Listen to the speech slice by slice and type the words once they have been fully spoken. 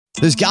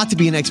There's got to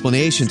be an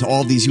explanation to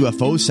all of these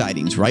UFO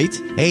sightings, right?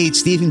 Hey,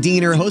 it's Stephen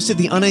Diener, host of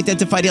the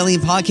Unidentified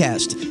Alien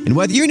Podcast. And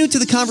whether you're new to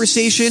the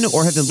conversation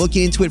or have been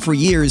looking into it for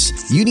years,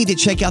 you need to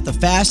check out the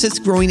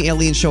fastest growing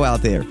alien show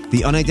out there,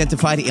 the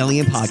Unidentified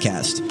Alien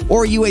Podcast,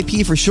 or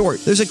UAP for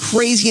short. There's a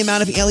crazy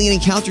amount of alien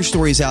encounter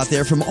stories out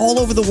there from all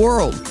over the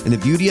world. And the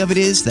beauty of it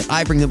is that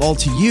I bring them all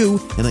to you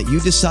and let you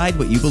decide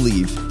what you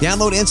believe.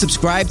 Download and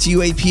subscribe to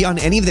UAP on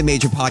any of the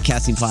major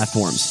podcasting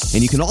platforms.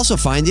 And you can also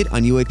find it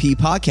on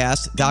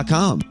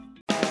UAPpodcast.com.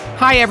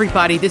 Hi,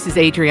 everybody. This is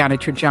Adriana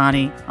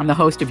Trajani. I'm the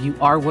host of You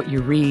Are What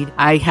You Read.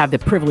 I have the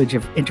privilege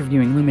of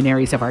interviewing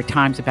luminaries of our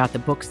times about the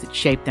books that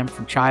shaped them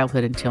from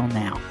childhood until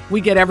now.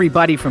 We get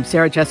everybody from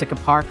Sarah Jessica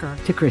Parker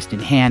to Kristen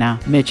Hanna,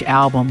 Mitch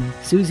Albom,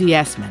 Susie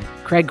Essman,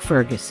 Craig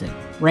Ferguson,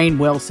 Rainn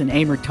Wilson,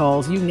 Amor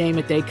Tolls, you name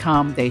it, they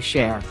come, they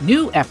share.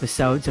 New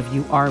episodes of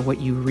You Are What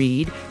You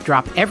Read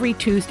drop every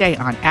Tuesday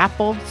on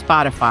Apple,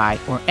 Spotify,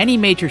 or any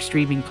major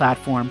streaming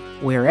platform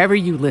wherever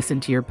you listen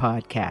to your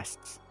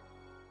podcasts.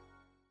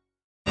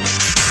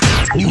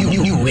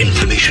 New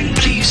information,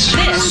 please.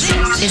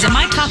 This is a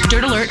My Talk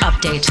Dirt Alert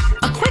update.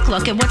 A quick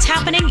look at what's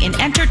happening in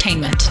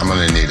entertainment. I'm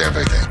gonna need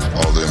everything,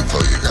 all the info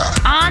you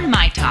got. On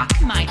My Talk.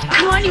 Come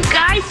on, you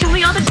guys, give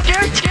me all the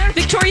dirt.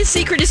 Victoria's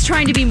Secret is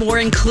trying to be more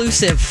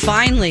inclusive,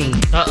 finally.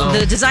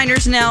 The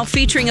designer's now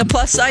featuring a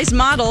plus-size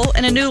model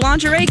in a new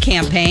lingerie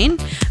campaign.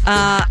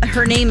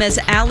 Her name is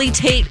Allie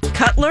Tate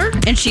Cutler,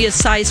 and she is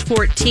size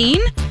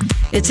 14.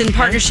 It's in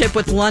partnership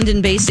with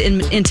London-based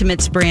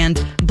intimates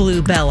brand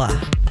Blue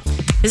Bella.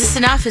 Is this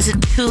enough? Is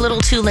it too little,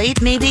 too late,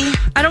 maybe?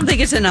 I don't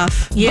think it's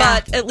enough,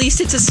 but at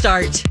least it's a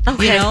start.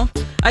 Okay. You know?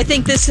 I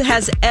think this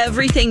has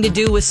everything to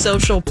do with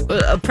social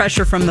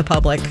pressure from the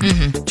public.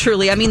 Mm-hmm.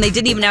 Truly. I mean, they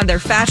didn't even have their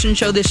fashion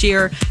show this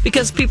year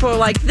because people are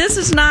like,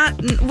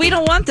 we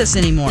don't want this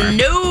anymore.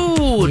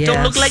 No,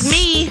 don't look like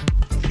me.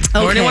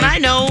 Okay. Or anyone I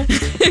know.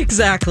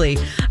 Exactly.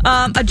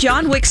 A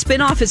John Wick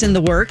spinoff is in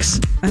the works.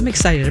 I'm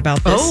excited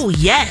about this. Oh,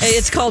 yes.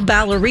 It's called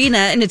Ballerina,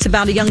 and it's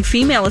about a young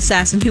female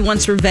assassin who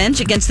wants revenge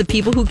against the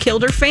people who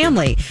killed her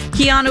family.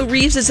 Keanu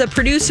Reeves is a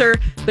producer,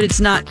 but it's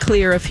not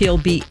clear if he'll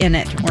be in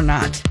it or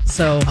not.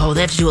 So,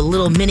 they have to do a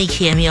little mini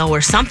cameo or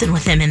something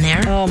with him in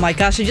there. Oh, my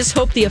gosh. I just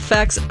hope the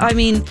effects... I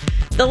mean,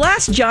 the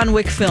last John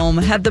Wick film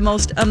had the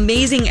most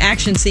amazing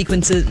action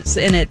sequences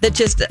in it that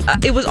just...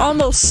 it was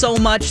almost so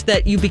much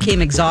that you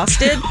became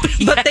exhausted.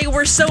 Yes. But they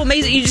were so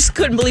amazing. You just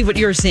couldn't believe what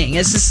you were seeing.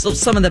 It's just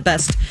some of the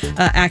best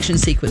action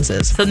sequences.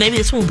 So maybe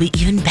this one will be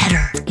even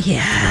better.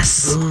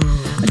 Yes. Ooh.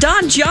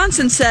 Don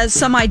Johnson says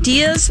some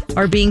ideas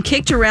are being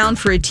kicked around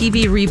for a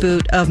TV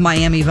reboot of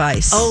Miami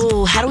Vice.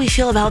 Oh, how do we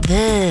feel about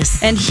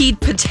this? And he'd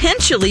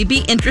potentially be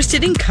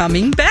interested in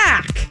coming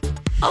back.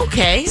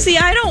 Okay. See,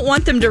 I don't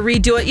want them to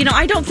redo it. You know,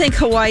 I don't think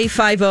Hawaii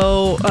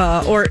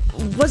Five-0, or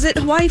was it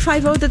Hawaii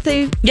Five-0 that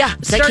they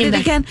started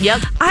again?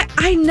 Yep.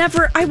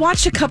 I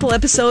watched a couple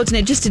episodes and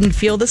it just didn't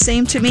feel the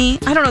same to me.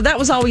 I don't know. That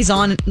was always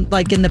on,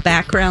 like, in the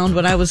background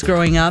when I was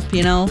growing up,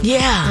 you know?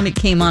 Yeah. When it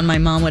came on, my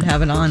mom would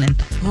have it on and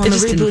it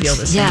just didn't feel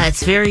the same. Yeah,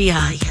 it's very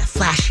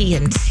flashy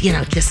and,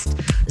 just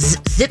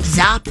zip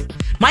zap.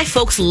 My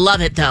folks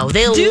love it, though.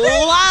 They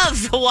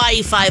love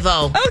Hawaii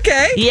Five-0.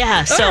 Okay.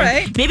 Yeah, so all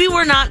right. Maybe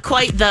we're not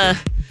quite the...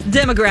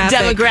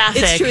 Demographic.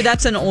 It's true.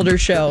 That's an older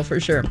show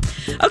for sure.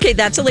 Okay,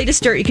 that's the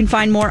latest dirt. You can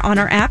find more on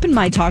our app and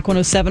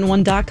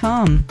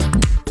mytalk1071.com.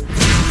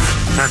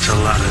 That's a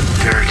lot of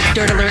dirt.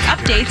 Dirt Alert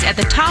updates at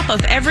the top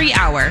of every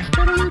hour.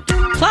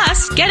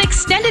 Plus, get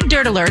extended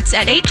Dirt Alerts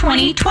at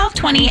 8:20,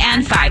 12:20,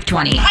 and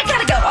 5:20. I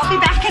gotta go. I'll be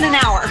back in an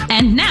hour.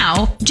 And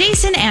now,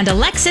 Jason and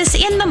Alexis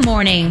in the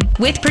morning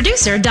with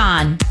producer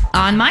Don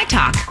on My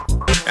Talk.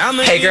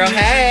 Hey, girl,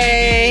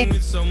 hey.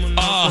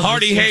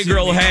 Hardy, hey,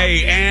 girl,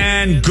 hey,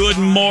 and good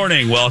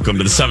morning. Welcome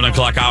to the 7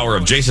 o'clock hour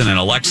of Jason and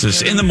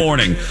Alexis in the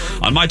morning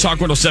on My Talk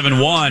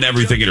 107.1,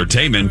 Everything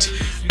Entertainment,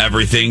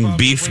 Everything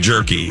Beef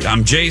Jerky.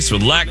 I'm Jace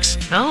with Lex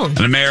and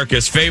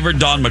America's favorite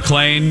Don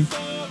McLean.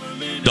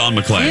 Don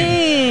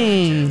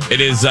McLean. It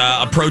is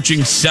approaching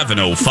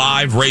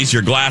 7:05. Raise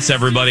your glass,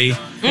 everybody.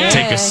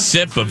 Take a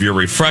sip of your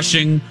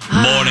refreshing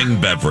morning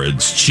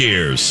beverage.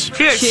 Cheers.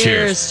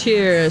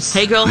 Cheers.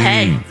 Hey, girl,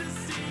 hey.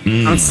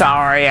 I'm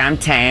sorry, I'm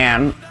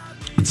tan.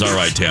 It's all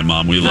right, Tan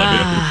Mom. We love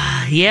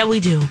you. Yeah,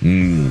 we do.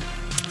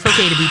 It's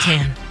okay to be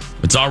tan.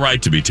 It's all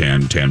right to be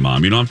tan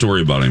Mom. You don't have to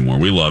worry about it anymore.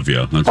 We love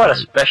you. That's what a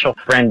special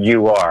friend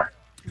you are.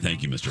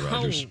 Thank you, Mr.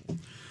 Rogers.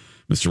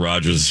 Mr.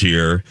 Rogers is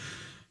here.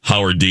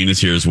 Howard Dean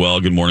is here as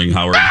well. Good morning,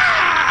 Howard.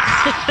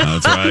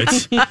 That's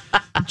right.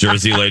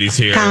 Jersey lady's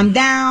here. Calm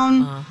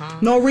down.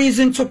 No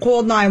reason to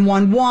call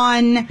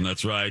 911.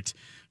 That's right.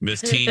 Miss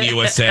Teen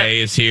USA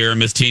is here.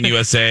 Miss Teen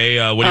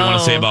USA, what do you want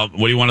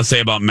to say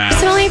about Matt? I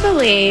personally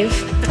believe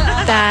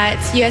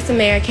that U.S.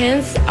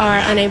 Americans are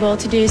unable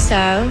to do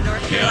so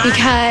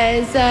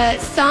because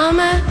some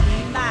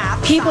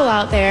people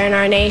out there in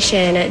our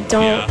nation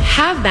don't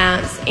have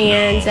maps,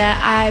 and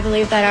I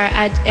believe that our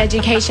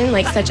education,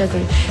 like such as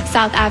in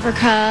South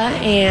Africa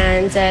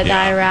and the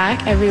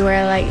Iraq,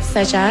 everywhere like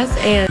such as,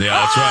 and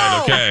that's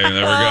right. Okay,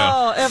 there we go.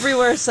 Oh,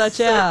 everywhere such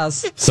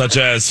as. Such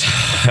as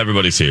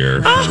everybody's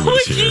here. Oh,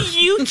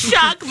 you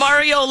shock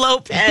Mario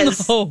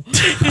Lopez. No.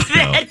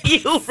 That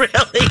you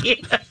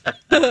really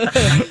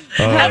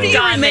How do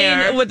you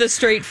remain with a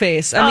straight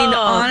face? I mean,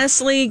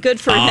 honestly, good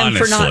for him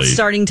for not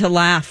starting to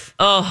laugh.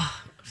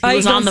 Oh, he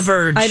was on the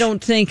verge. I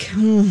don't think.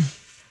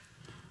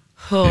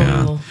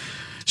 Yeah.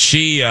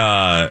 She.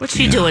 What's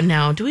she doing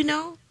now? Do we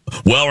know?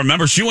 Well,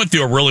 remember, she went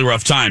through a really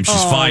rough time.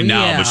 She's fine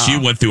now, but she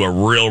went through a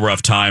real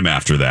rough time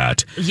after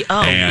that.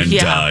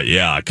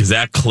 Because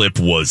that clip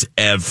was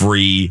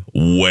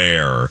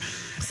everywhere.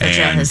 Such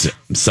as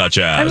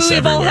I mean, we've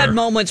everywhere. all had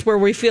moments where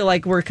we feel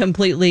like we're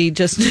completely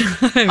just,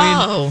 maybe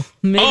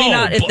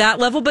not at that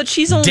level, but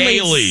she's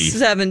only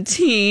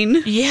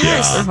 17.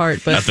 Yes. Her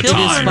heart, but at the it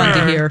time. is fun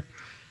to hear.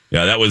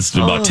 Yeah, that was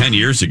about 10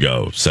 years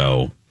ago.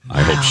 So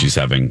I hope she's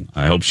having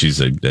a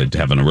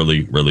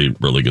really, really,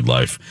 really good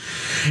life.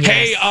 Yes.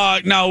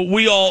 Hey, now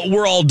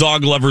we're all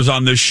dog lovers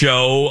on this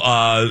show.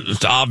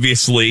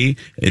 Obviously,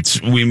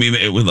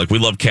 we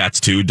love cats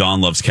too. Dawn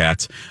loves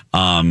cats.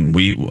 I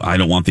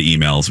don't want the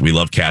emails. We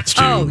love cats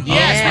too. Oh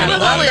yes, we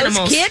love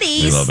animals.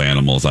 Kitties. We love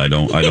animals. I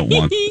don't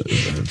want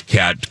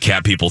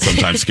cat people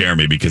sometimes scare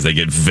me because they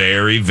get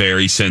very,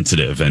 very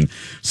sensitive, and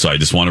so I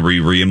just want to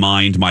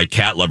remind my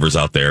cat lovers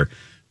out there.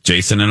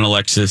 Jason and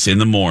Alexis in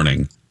the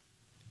morning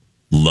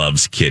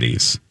loves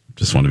kitties.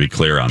 Just want to be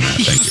clear on that.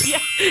 Thank you.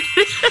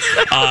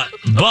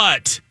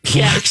 But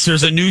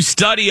there's a new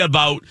study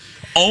about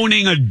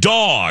owning a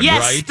dog, yes,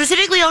 right?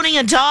 Specifically owning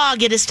a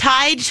dog. It is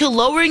tied to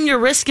lowering your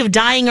risk of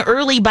dying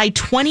early by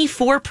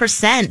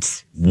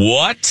 24%.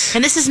 What?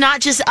 And this is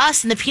not just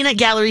us in the peanut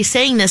gallery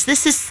saying this.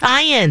 This is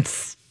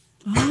science.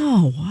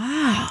 Oh,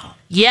 wow.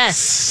 Yes.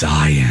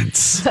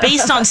 Science.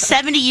 Based on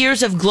 70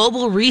 years of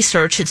global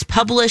research, it's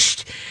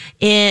published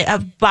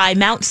by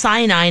Mount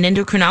Sinai, an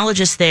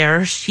endocrinologist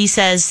there. She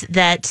says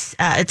that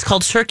it's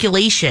called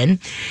Circulation.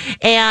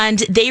 And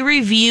they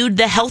reviewed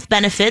the health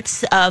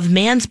benefits of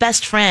man's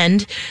best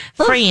friend,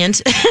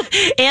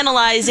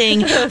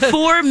 analyzing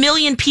 4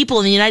 million people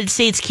in the United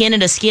States,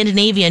 Canada,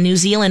 Scandinavia, New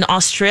Zealand,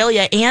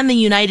 Australia, and the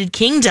United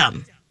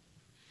Kingdom.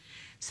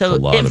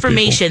 So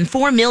information,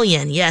 4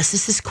 million. Yes,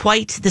 this is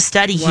quite the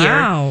study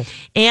here.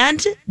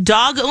 And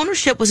dog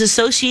ownership was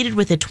associated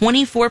with a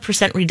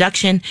 24%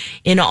 reduction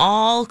in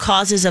all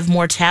causes of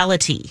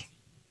mortality.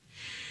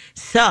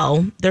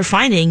 So they're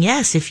finding,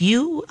 yes, if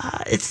you,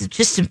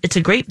 it's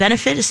a great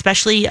benefit,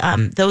 especially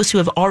those who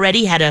have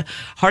already had a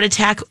heart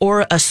attack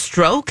or a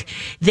stroke.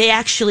 They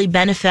actually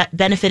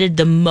benefited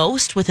the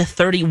most with a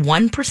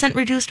 31%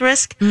 reduced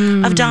risk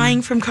of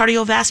dying from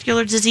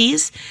cardiovascular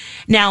disease.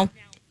 Now,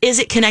 is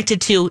it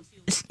connected to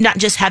not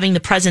just having the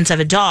presence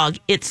of a dog?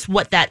 It's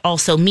what that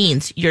also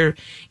means. You're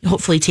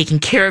hopefully taking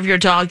care of your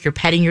dog. You're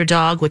petting your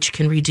dog, which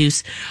can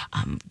reduce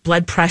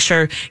blood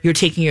pressure. You're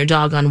taking your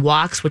dog on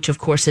walks, which of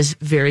course is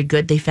very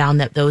good. They found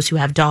that those who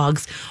have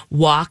dogs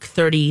walk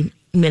 30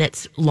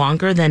 minutes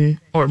longer than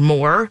or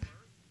more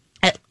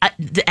at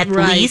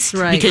least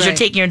because you're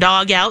taking your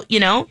dog out,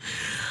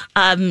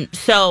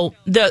 So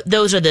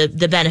those are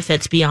the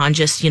benefits beyond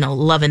just,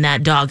 loving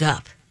that dog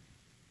up.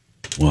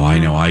 Well, I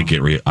know I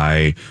get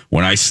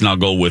when I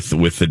snuggle with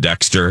the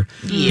Dexter,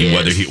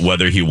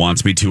 whether he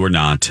wants me to or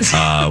not.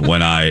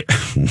 When I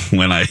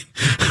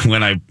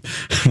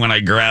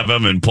grab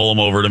him and pull him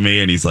over to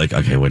me, and he's like,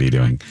 "Okay, what are you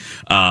doing?"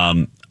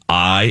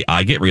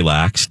 I get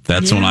relaxed.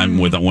 That's when I'm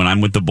with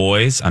the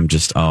boys. I'm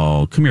just,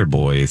 come here,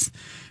 boys,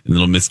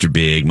 little Mr.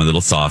 Big, my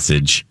little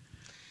sausage.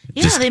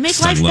 Yeah, they make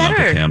life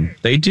better. Him.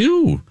 They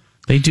do.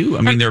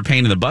 I mean, they're a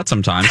pain in the butt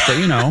sometimes, but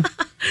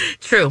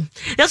True.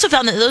 They also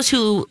found that those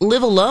who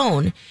live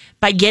alone,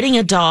 by getting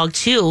a dog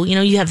too,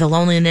 you have the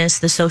loneliness,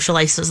 the social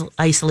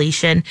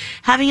isolation.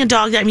 Having a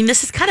dog,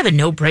 this is kind of a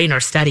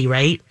no-brainer study,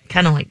 right?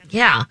 Kind of like,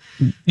 you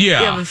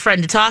have a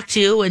friend to talk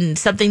to and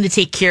something to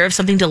take care of,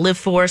 something to live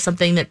for,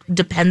 something that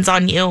depends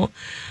on you.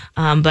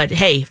 But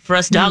hey, for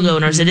us dog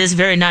owners, it is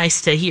very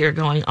nice to hear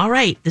going, all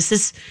right, this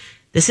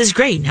is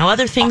great. Now,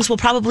 other things will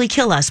probably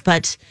kill us,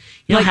 but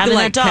having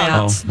that dog.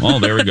 Cats. Oh,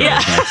 there we go.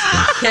 Yeah.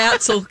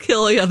 Cats will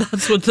kill you.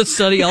 That's what the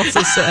study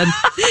also said.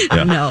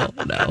 No.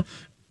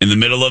 In the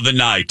middle of the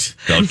night,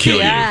 they'll kill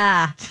you.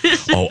 I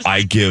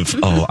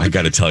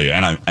got to tell you,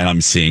 and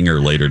I'm seeing her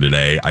later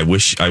today. I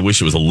wish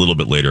it was a little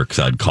bit later because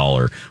I'd call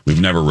her.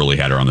 We've never really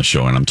had her on the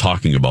show, and I'm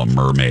talking about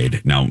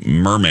Mermaid. Now,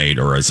 Mermaid,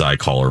 or as I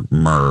call her,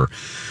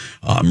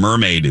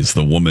 Mermaid is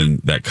the woman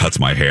that cuts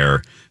my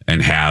hair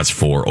and has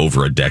for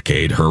over a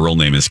decade. Her real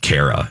name is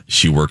Kara.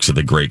 She works at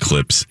the Great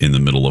Clips in the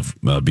middle of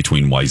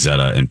between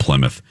Wayzata and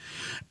Plymouth,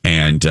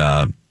 and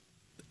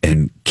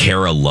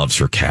Kara loves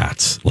her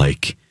cats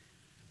like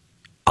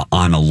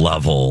on a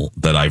level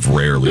that I've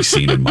rarely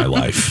seen in my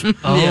life.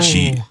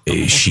 She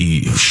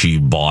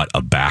bought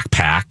a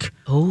backpack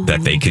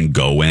that they can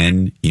go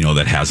in,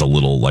 that has a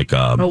little like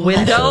a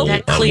window, hole,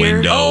 that clear.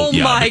 Window. Oh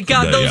my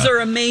God, those are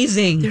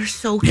amazing. They're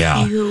so cute.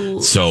 Yeah.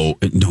 So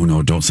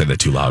no, don't say that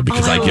too loud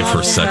because I give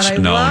her such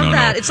no.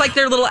 It's like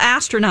they're little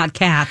astronaut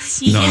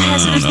cats.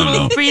 Yes, there's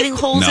little breathing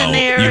holes in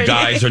there. You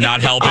guys are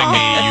not helping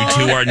me. You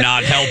two are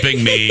not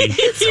helping me.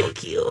 It's so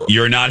cute.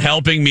 You're not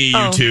helping me,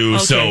 you two.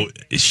 Okay.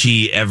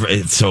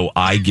 So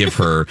I give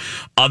her,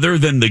 other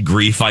than the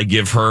grief I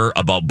give her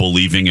about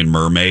believing in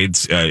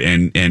mermaids,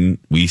 and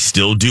we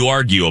still do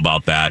argue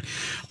about that.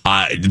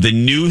 The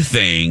new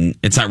thing,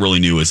 it's not really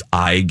new, is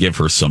I give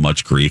her so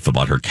much grief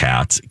about her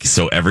cats.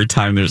 So every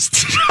time there's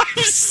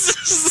I'm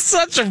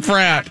such a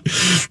brat.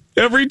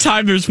 Every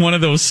time there's one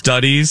of those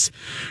studies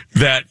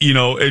that,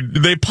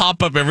 they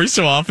pop up every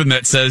so often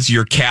that says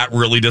your cat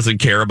really doesn't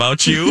care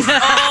about you.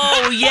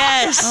 Oh,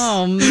 yes.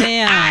 Oh,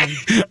 man.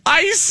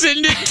 I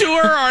send it to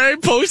her, or I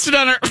post it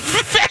on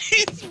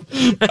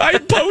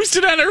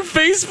her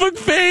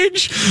Facebook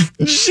page.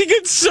 She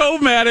gets so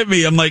mad at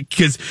me. I'm like,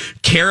 because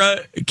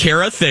Kara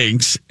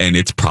thinks, and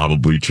it's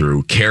probably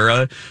true,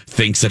 Kara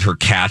thinks that her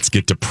cats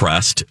get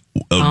depressed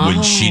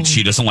when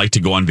she doesn't like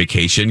to go on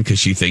vacation because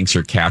she thinks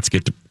her cats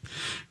get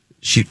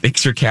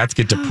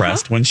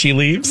depressed when she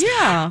leaves.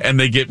 Yeah. And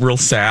they get real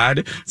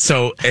sad.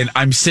 So, and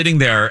I'm sitting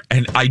there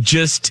and I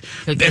just,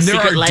 and there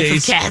are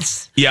days,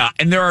 yeah.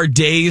 And there are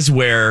days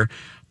where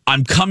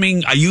I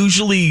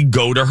usually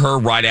go to her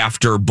right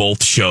after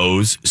both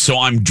shows. So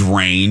I'm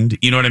drained.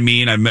 You know what I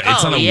mean?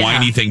 It's not a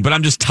whiny thing, but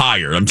I'm just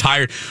tired. I'm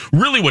tired.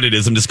 Really what it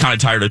is, I'm just kind of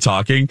tired of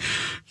talking.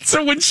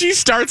 So when she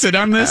starts it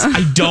on this,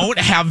 I don't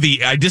have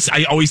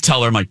I always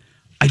tell her, I'm like,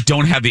 I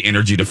don't have the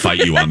energy to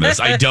fight you on this.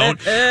 I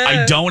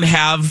don't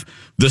have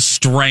the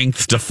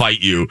strength to fight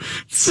you.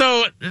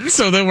 So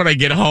then when I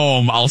get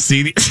home, I'll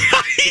see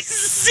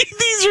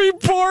these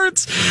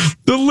reports.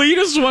 The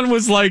latest one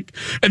was like,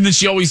 and then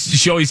she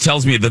always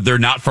tells me that they're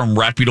not from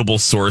reputable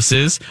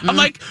sources. I'm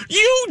like,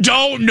 you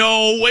don't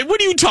know.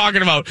 What are you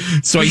talking about?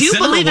 So you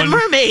believe in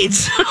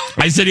mermaids.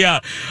 I said,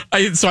 yeah.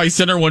 So I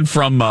sent her one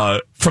from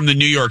the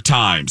New York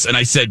Times, and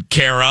I said,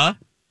 Kara,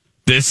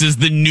 this is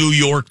the New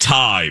York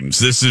Times.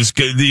 This is,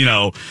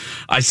 I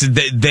said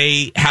that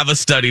they have a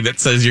study that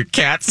says your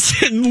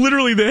cats, and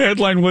literally the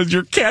headline was,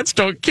 your cats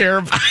don't care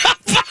about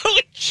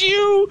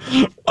you.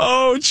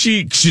 Oh,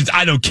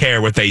 I don't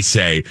care what they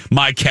say.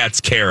 My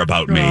cats care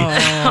about me.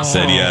 I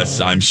said,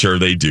 yes, I'm sure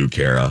they do,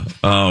 Kara.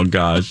 Oh,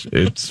 gosh.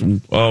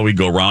 We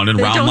go round and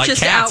round like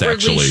cats, actually. They don't just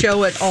outwardly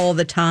show it all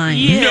the time.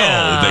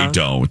 Yeah. No, they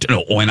don't.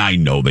 No, and I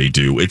know they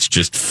do. It's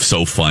just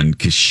so fun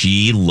because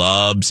she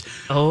loves,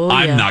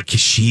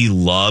 she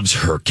loves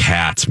her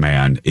cats,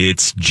 man.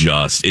 It's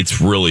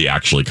really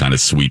actually kind of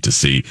sweet to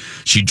see.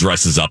 She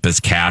dresses up as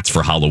cats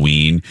for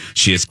Halloween.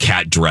 She has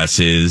cat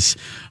dresses.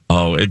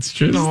 Oh, it's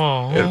just,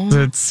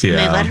 it's They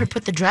let her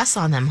put the dress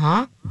on them,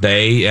 huh?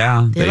 They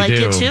like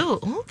do. it too.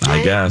 Okay.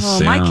 I guess.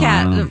 Well, my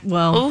cat,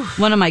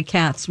 one of my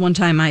cats, one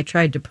time I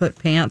tried to put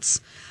pants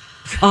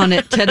on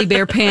it, teddy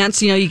bear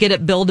pants. You get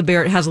at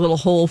Build-A-Bear, it has a little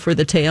hole for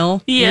the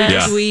tail.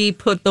 Yes. We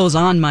put those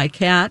on my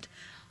cat,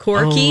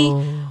 Corky.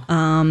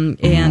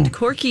 And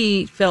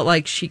Corky felt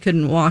like she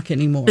couldn't walk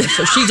anymore.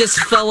 So she just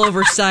fell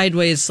over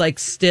sideways, like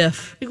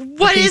stiff.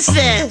 What is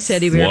this?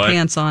 Teddy bear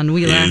pants on.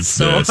 We laughed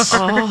so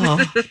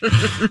hard.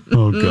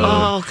 Oh, God.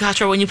 Oh,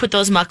 gosh. Or when you put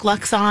those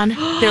mucklucks on,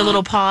 their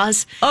little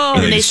paws,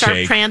 and they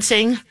start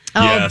prancing.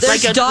 Oh, yes.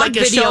 there's dog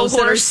videos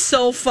that are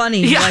so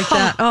funny like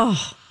that.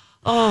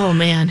 Oh,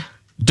 man.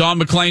 Dawn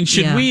McClain,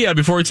 should we,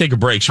 before we take a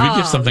break, should we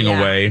give something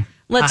away?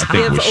 Let's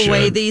give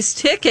away these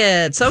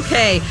tickets.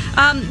 Okay.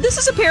 This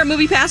is a pair of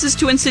movie passes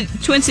to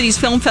Twin Cities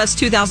Film Fest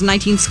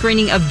 2019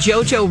 screening of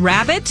Jojo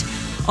Rabbit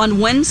on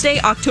Wednesday,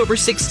 October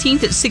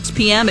 16th at 6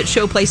 p.m. at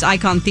Showplace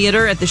Icon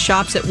Theater at the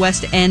Shops at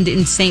West End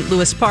in St.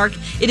 Louis Park.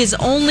 It is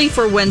only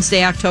for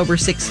Wednesday, October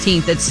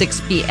 16th at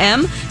 6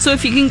 p.m. So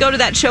if you can go to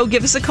that show,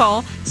 give us a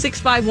call,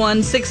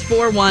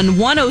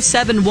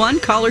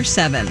 651-641-1071, caller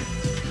 7.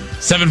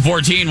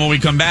 7:14 when we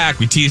come back.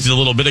 We teased it a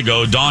little bit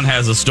ago. Dawn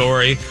has a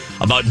story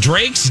about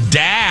Drake's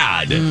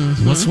dad.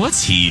 Mm-hmm.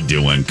 What's he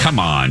doing? Come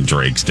on,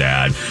 Drake's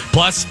dad.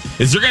 Plus,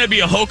 is there going to be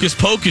a Hocus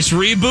Pocus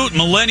reboot?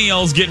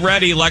 Millennials, get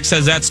ready. Lex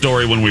has that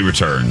story when we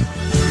return.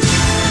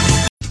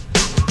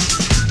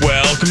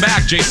 Welcome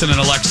back. Jason and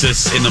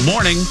Alexis in the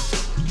morning.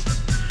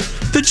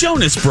 The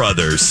Jonas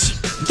Brothers.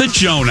 The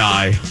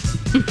Jonai.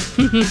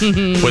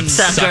 With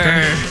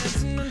Sucker.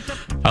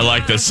 I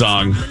like this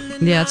song.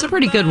 Yeah, it's a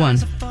pretty good one.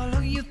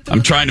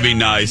 I'm trying to be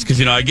nice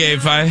because, I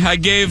gave Nick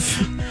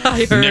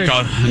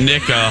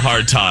a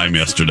hard time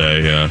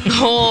yesterday. Yeah.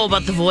 Oh,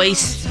 about the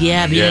voice.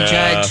 Yeah, being a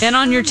judge. And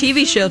on your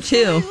TV show,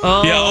 too.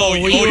 Oh, yeah.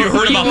 You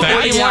heard about that?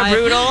 Were you more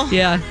brutal?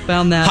 Yeah,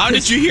 found that. How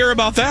did you hear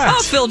about that?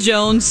 Oh, Phil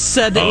Jones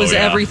said that was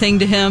everything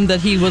to him,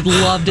 that he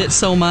loved it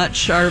so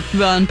much. Our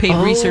unpaid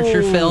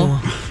researcher, Phil.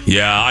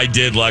 Yeah, I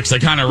did, Lex. I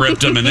kind of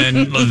ripped him, and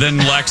then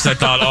Lex, I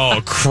thought,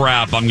 oh,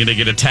 crap, I'm going to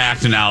get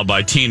attacked now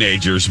by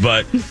teenagers,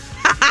 but...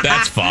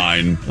 That's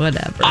fine.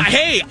 Whatever.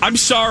 Hey, I'm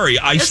sorry.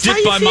 I That's stick how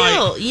you by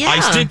feel. Yeah. I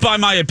stick by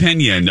my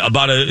opinion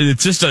about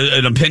it's just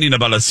an opinion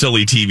about a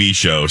silly TV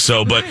show.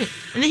 So, but Right.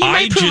 And he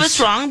might prove us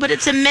wrong, but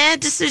it's a mad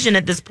decision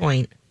at this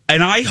point.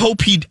 And I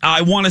hope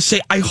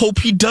I hope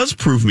he does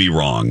prove me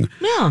wrong.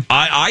 Yeah.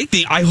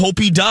 I hope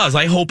he does.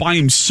 I hope I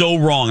am so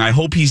wrong. I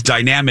hope he's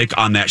dynamic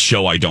on that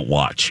show I don't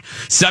watch.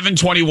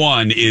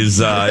 721 is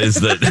the.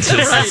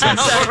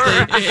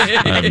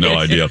 I have no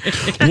idea.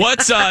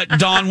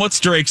 Dawn, what's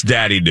Drake's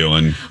daddy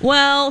doing?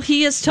 Well,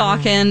 he is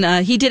talking.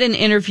 He did an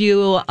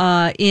interview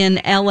in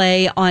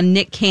L.A. on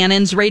Nick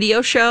Cannon's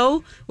radio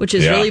show, which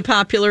is really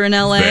popular in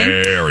L.A.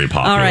 Very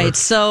popular. All right.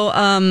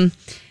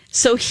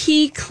 So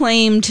he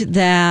claimed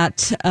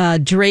that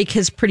Drake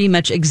has pretty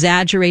much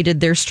exaggerated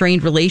their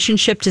strained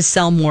relationship to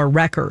sell more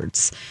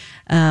records.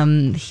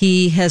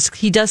 He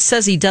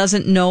says he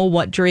doesn't know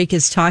what Drake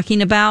is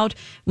talking about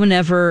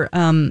whenever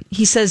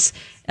he says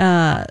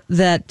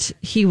that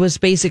he was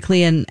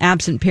basically an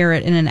absent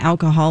parent and an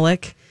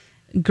alcoholic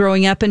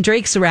growing up, and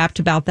Drake's rapped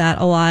about that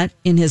a lot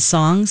in his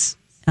songs.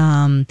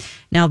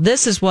 Now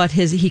this is what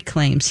he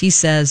claims. He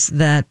says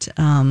that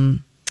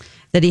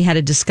that he had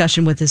a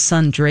discussion with his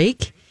son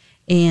Drake.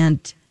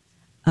 And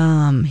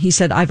he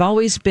said, I've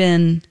always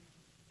been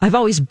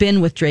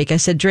with Drake. I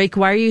said, Drake,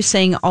 why are you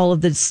saying all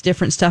of this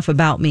different stuff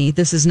about me?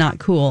 This is not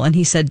cool. And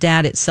he said,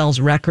 Dad, it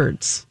sells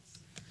records.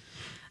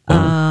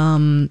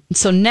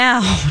 So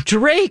now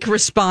Drake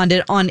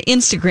responded on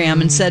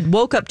Instagram and said,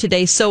 woke up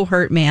today so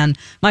hurt, man.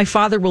 My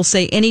father will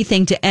say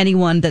anything to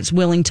anyone that's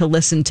willing to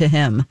listen to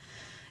him.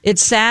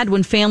 It's sad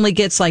when family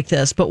gets like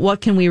this, but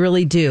what can we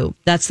really do?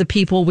 That's the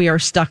people we are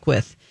stuck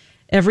with.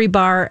 Every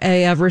bar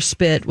I ever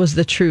spit was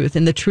the truth,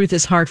 and the truth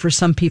is hard for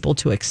some people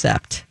to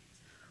accept.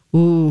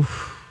 Ooh.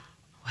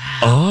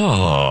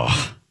 Wow.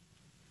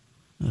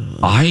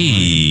 Oh.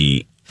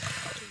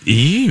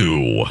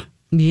 Ew.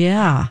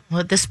 Yeah.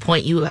 Well, at this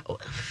point, you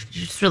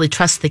just really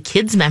trust the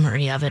kid's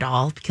memory of it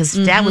all because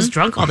Dad was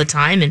drunk all the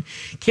time and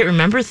can't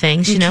remember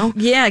things,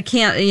 Yeah,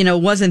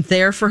 wasn't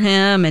there for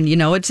him. And,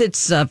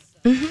 it's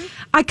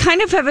I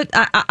kind of have it.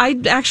 I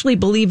actually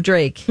believe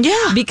Drake.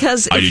 Yeah.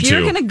 Because if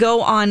you're going to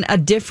go on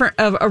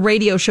a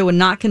radio show and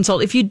not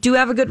consult, if you do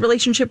have a good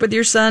relationship with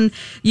your son,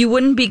 you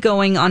wouldn't be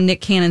going on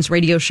Nick Cannon's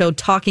radio show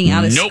talking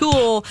out of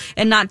school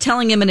and not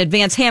telling him in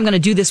advance, hey, I'm going to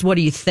do this. What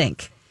do you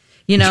think?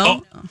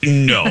 No.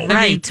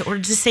 Right. Or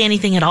just say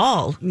anything at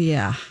all.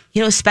 Yeah.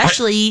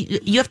 Especially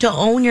you have to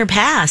own your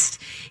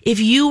past. If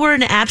you were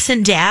an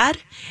absent dad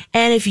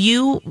and if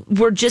you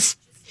were just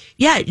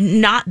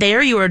not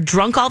there. You were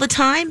drunk all the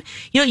time.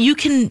 You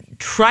can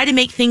try to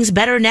make things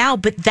better now,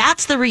 but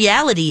that's the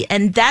reality,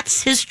 and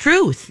that's his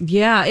truth.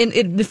 Yeah, and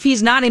if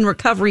he's not in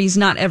recovery, he's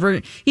not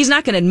going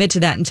to admit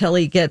to that until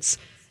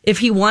if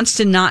he wants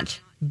to not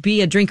be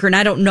a drinker. And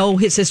I don't know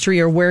his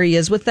history or where he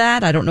is with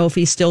that. I don't know if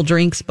he still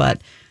drinks,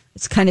 but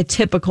it's kind of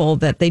typical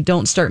that they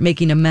don't start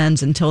making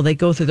amends until they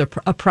go through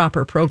a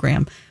proper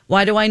program.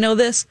 Why do I know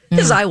this?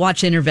 Because I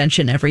watch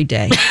Intervention every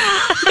day.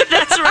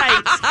 That's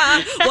right.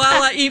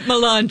 While I eat my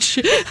lunch.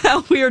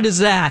 How weird is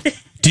that?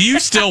 Do you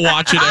still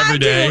watch it every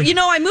day? I do.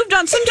 I moved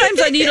on.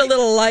 Sometimes I need a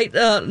little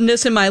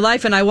lightness in my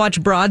life, and I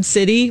watch Broad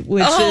City,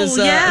 which is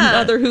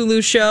another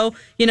Hulu show,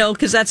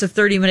 because that's a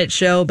 30-minute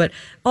show. But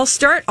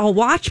I'll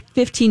watch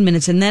 15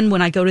 minutes, and then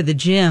when I go to the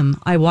gym,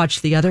 I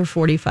watch the other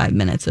 45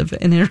 minutes of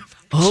an interview.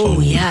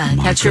 Oh, yeah.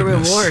 That's your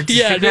reward.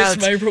 Yeah,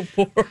 that's my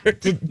reward.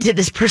 Did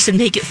this person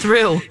make it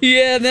through?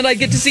 Yeah, and then I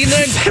get to see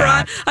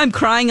them. I'm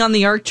crying on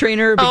the ARC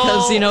trainer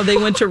because, they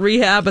went to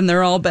rehab and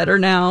they're all better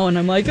now. And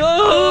I'm like, you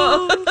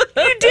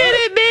did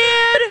it,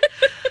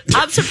 man.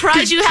 I'm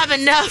surprised you have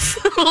enough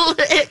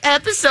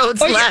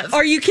episodes left.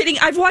 Are you kidding?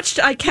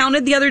 I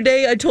counted the other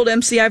day. I told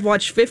MC I've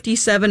watched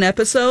 57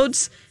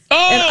 episodes.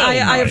 And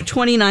I have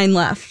 29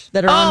 left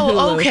that are on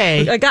Hulu.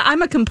 Okay.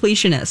 I'm a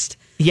completionist.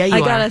 Yeah, you I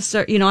gotta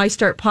start. I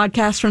start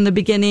podcasts from the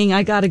beginning.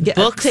 I gotta get.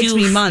 Books, it takes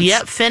me months.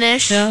 Yep,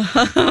 finish. Yeah.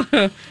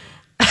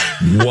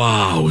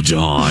 Wow,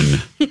 Dawn.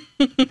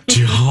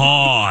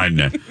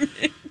 Dawn.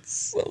 It's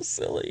so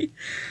silly.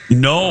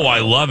 No, I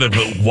love it,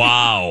 but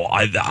wow,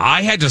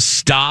 I had to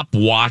stop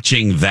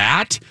watching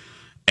that,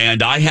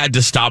 and I had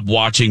to stop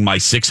watching My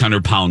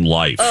 600-Pound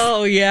Life.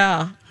 Oh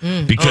yeah,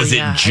 because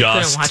I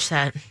couldn't watch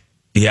that.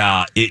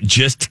 Yeah, it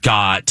just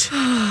got.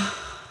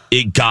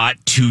 It got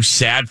too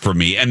sad for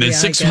me. And then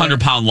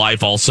 600-Pound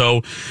Life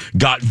also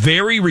got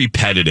very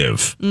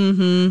repetitive.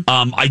 Mm-hmm.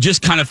 I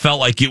just kind of felt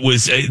like it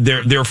was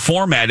their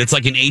format. It's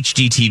like an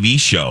HGTV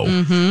show.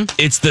 Mm-hmm.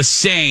 It's the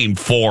same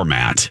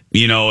format.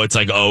 It's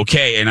like,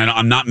 okay. And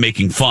I'm not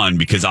making fun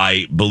because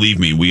believe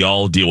me, we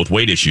all deal with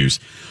weight issues.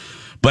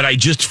 But I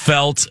just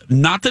felt,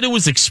 not that it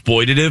was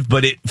exploitative,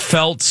 but it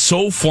felt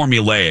so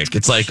formulaic.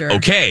 It's like,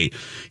 okay,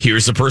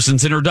 here's the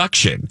person's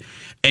introduction.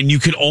 And you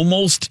could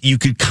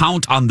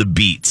count on the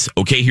beats.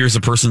 Okay, here's a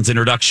person's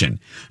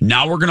introduction.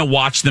 Now we're going to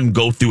watch them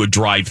go through a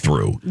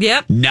drive-through.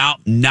 Yep.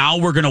 Now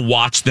we're going to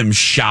watch them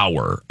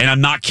shower. And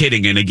I'm not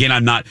kidding. And again,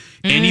 I'm not,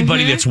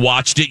 anybody that's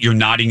watched it, you're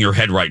nodding your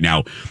head right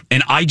now.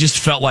 And I just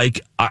felt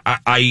like,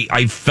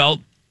 I felt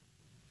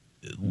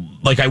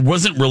like I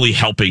wasn't really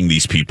helping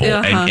these people,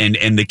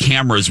 and the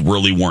cameras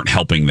really weren't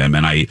helping them,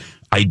 and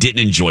I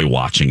didn't enjoy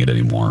watching it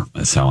anymore.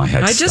 So I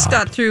had. I just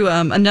got through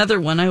another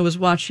one. I was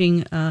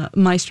watching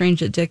My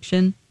Strange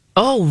Addiction.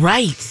 Oh,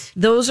 right.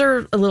 Those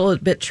are a little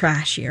bit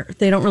trashier.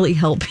 They don't really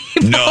help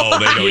people. No,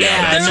 they don't.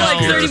 Yeah, they're like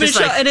 30 minutes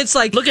show, and it's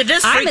like, look at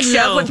this. I'm in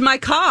love with my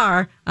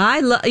car.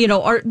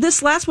 Or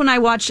this last one I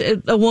watched,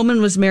 a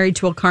woman was married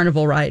to a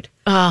carnival ride.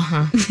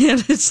 And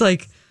it's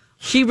like,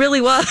 she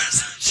really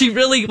was. She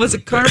really was a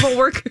carnival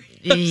worker.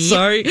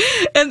 Sorry.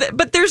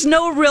 But there's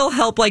no real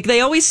help. Like,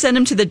 they always send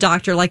him to the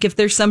doctor. Like, if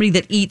there's somebody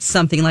that eats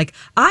something, like,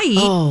 I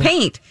eat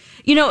paint.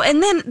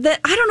 And then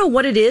I don't know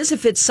what it is.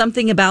 If it's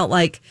something about,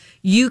 like,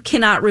 you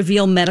cannot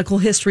reveal medical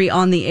history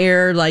on the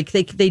air. Like,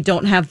 they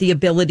don't have the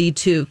ability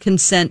to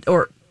consent,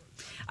 or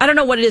I don't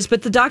know what it is.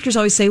 But the doctors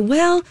always say,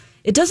 well,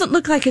 it doesn't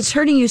look like it's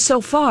hurting you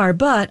so far.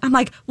 But I'm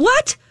like,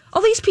 what?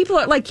 All these people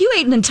are like, you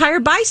ate an entire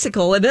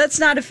bicycle and that's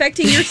not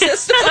affecting your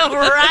system.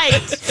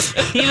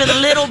 Right. Even the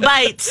little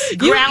bites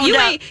ground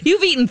up.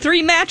 You've eaten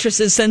 3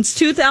 mattresses since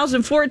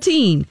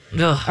 2014.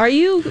 Ugh. Are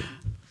you?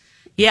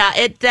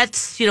 Yeah,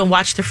 that's,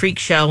 watch the freak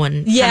show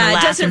and laugh,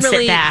 it doesn't and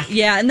really, sit back.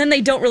 Yeah, and then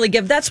they don't really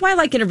give. That's why I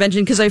like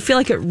intervention, because I feel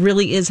like it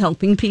really is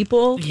helping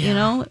people,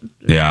 Yeah,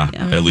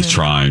 at least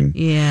trying.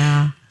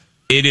 Yeah.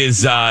 It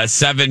is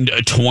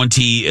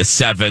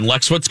 7:27.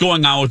 Lex, what's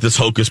going on with this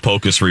Hocus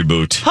Pocus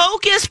reboot?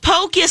 Hocus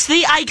Pocus,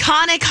 the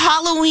iconic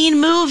Halloween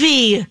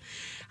movie.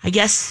 I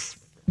guess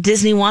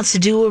Disney wants to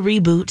do a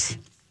reboot.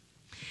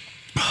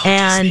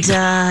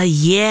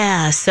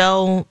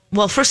 So,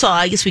 well, first of all,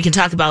 I guess we can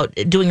talk about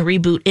doing a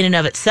reboot in and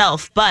of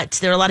itself, but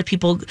there are a lot of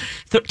people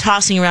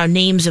tossing around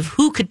names of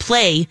who could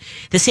play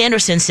the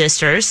Sanderson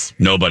sisters.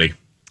 Nobody.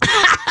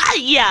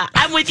 Yeah,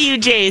 I'm with you,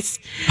 Jace.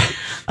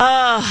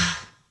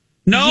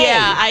 No.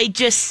 Yeah,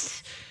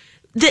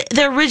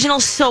 the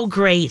original's so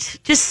great.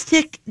 Just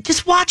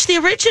watch the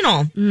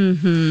original.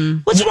 Mm-hmm.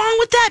 What's wrong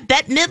with that?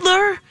 Bette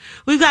Midler.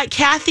 We've got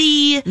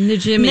Kathy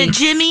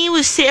Najimy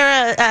with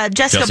Sarah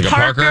Jessica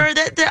Parker.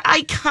 They're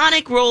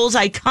iconic roles,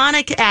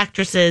 iconic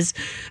actresses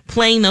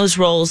playing those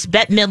roles.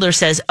 Bette Midler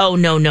says, "Oh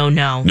no. No.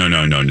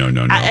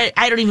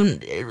 I don't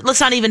even. Let's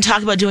not even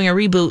talk about doing a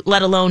reboot,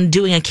 let alone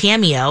doing a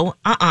cameo.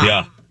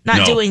 Yeah,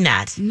 not doing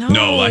that. No,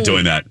 not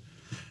doing that."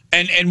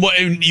 And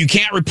you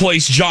can't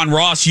replace John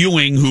Ross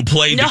Ewing, who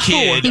played the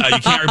kid. You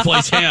can't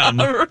replace him.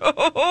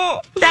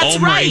 That's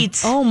right.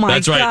 Oh my gosh,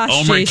 that's right.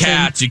 Omri Jason.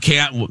 Katz. You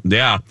can't.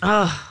 Yeah.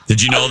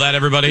 Did you know that,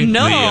 everybody?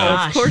 No,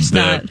 of course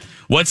not.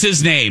 What's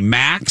his name?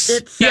 Max.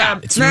 It's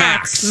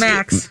Max.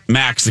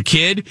 Max, the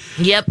kid.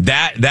 Yep.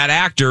 That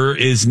actor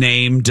is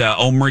named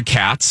Omri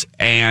Katz,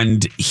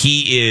 and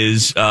he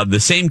is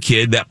the same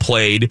kid that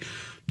played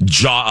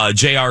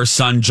JR's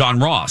son, John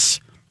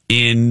Ross.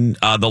 In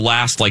the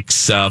last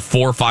 4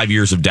 or 5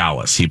 years of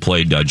Dallas, he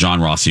played John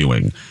Ross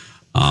Ewing.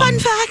 Fun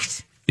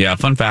fact. Yeah,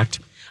 fun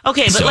fact.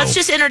 Okay, but let's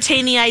just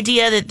entertain the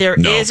idea that there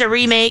is a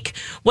remake.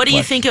 What do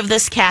you think of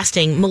this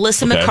casting?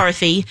 Melissa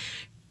McCarthy,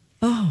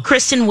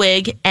 Kristen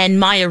Wiig, and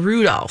Maya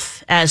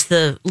Rudolph as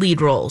the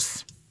lead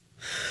roles.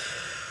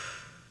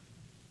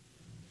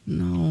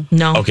 No.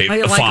 Okay,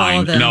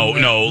 fine.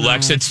 No,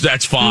 Lex,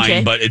 that's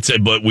fine. Okay.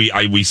 But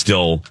we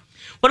still.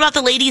 What about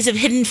the ladies of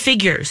Hidden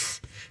Figures?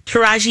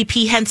 Taraji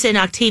P. Henson,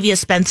 Octavia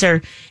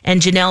Spencer,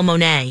 and Janelle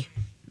Monáe.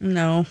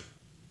 No.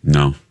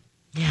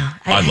 Yeah.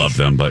 I love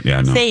them, but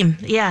no. Same.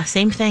 Yeah,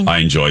 same thing. I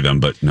enjoy them,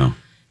 but no.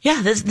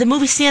 Yeah, the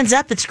movie stands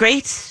up. It's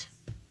great.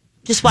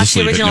 Just watch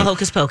the original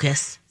Hocus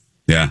Pocus.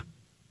 Yeah.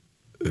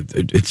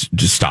 It's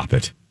just stop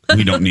it.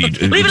 We don't need...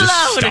 Leave it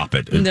alone. Stop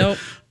it. Nope.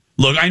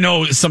 Look, I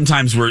know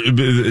sometimes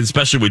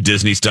especially with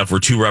Disney stuff, we're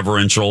too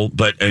reverential,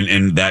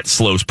 and that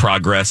slows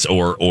progress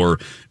or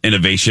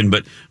innovation.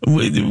 But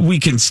we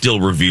can still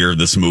revere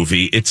this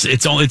movie.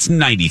 It's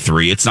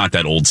 93. It's not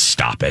that old.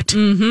 Stop it.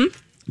 Mm-hmm.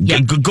 Yeah.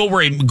 Go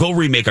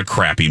remake a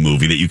crappy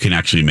movie that you can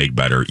actually make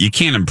better. You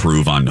can't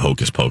improve on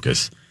Hocus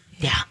Pocus.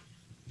 Yeah.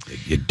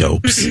 You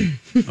dopes.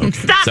 Okay.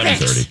 Stop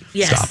 7:30. It.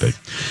 Yes. Stop it.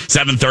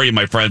 7:30,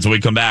 my friends. When we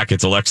come back,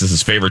 it's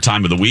Alexis's favorite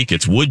time of the week.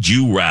 It's Would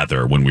You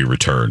Rather when we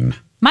return.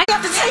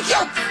 Welcome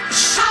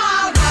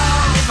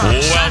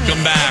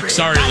back.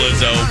 Sorry,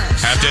 Lizzo.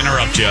 Have to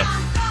interrupt you.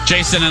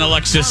 Jason and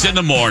Alexis in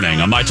the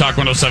morning on My Talk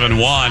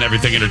 107.1,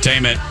 Everything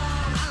Entertainment.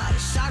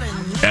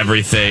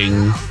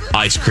 Everything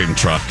Ice Cream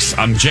Trucks.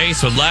 I'm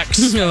Jace with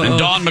Lex and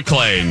Dawn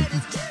McClain.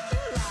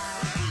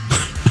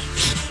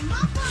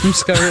 I'm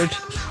scared.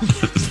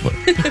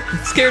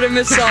 Scared of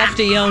Miss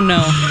Softy. Oh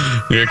no.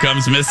 Here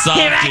comes Miss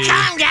Softy. Here I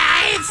come,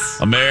 guys.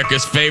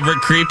 America's favorite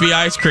creepy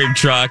ice cream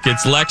truck.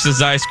 It's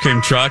Lex's ice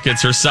cream truck.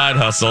 It's her side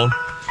hustle.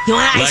 You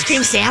want an ice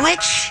cream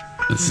sandwich?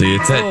 See,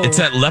 it's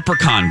that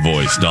leprechaun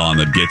voice, Dawn,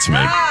 that gets me.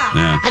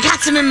 Yeah. I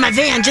got some in my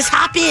van. Just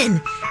hop in.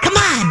 Come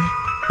on.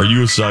 Are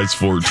you a size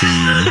 14?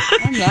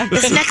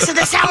 It's next to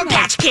the Sour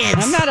Patch Kids.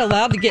 I'm not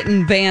allowed to get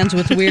in vans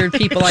with weird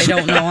people I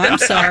don't know. I'm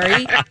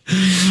sorry.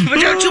 But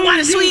don't you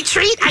want a sweet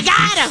treat? I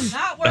got them.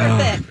 Not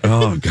worth it.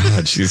 Oh,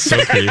 God. She's so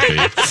creepy.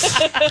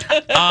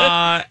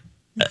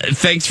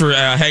 Thanks for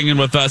hanging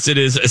with us. It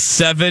is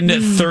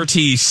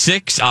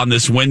 7:36 on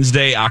this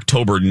Wednesday,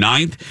 October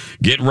 9th.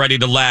 Get ready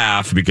to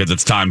laugh because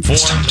it's time for...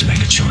 It's time to make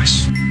a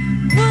choice.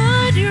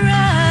 Would you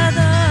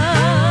rather?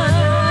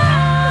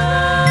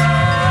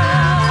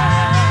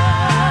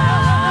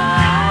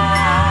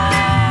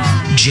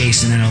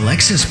 Jason and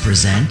Alexis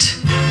present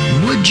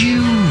Would You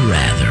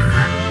Rather?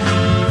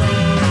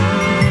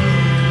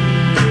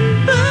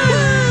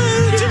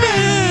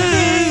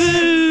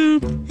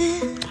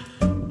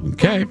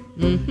 Okay.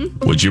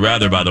 Would you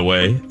rather, by the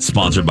way,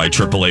 sponsored by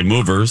AAA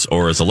Movers,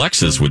 or as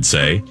Alexis would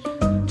say,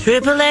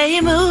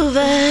 AAA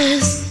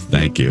Movers.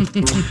 Thank you.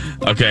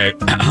 Okay.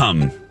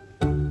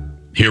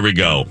 Here we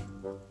go.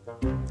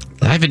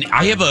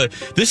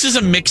 This is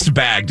a mixed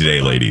bag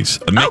today, ladies.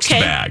 A mixed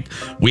bag.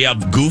 We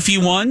have goofy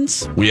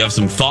ones. We have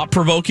some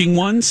thought-provoking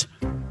ones.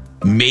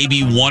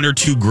 Maybe one or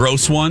two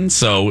gross ones.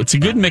 So it's a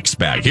good mixed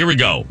bag. Here we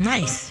go.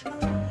 Nice.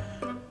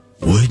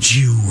 Would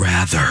you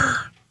rather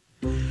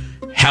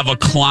have a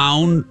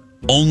clown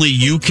only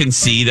you can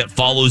see that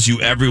follows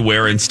you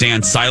everywhere and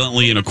stands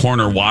silently in a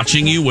corner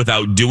watching you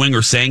without doing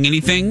or saying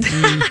anything?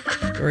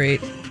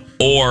 Great.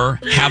 Or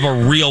have a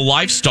real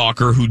life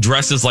stalker who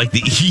dresses like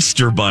the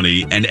Easter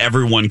Bunny and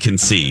everyone can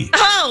see?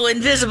 Oh,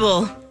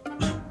 invisible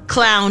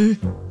clown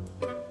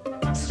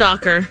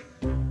stalker.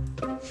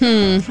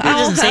 That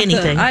doesn't say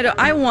anything.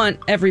 I want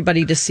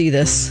everybody to see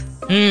this.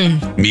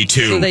 Me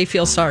too. So they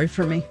feel sorry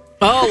for me.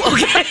 Oh,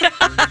 okay.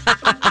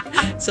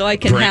 So I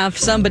can have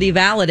somebody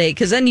validate,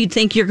 because then you'd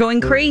think you're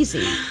going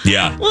crazy.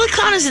 Yeah. Well, the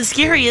clown isn't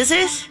scary, is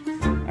it?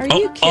 Are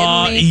you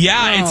kidding me?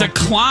 Yeah, it's a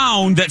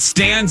clown that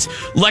stands.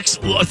 Lex,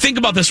 think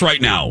about this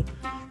right now.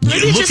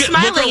 Maybe it's just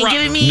smiling and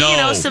giving me,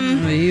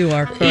 some. Oh, you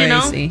are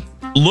crazy.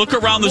 Look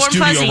around the Warm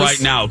studio fuzzies.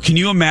 right now. Can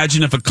you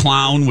imagine if a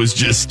clown was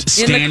just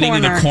standing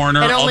in the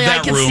corner of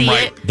that room,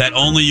 right? That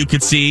only you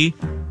could see?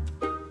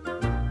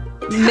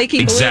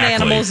 Making balloon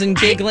animals and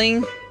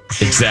giggling.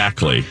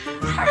 Exactly.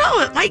 I don't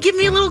know. It might give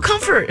me a little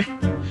comfort.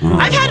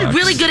 I've had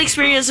really good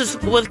experiences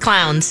with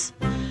clowns.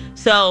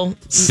 So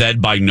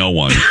said by no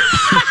one.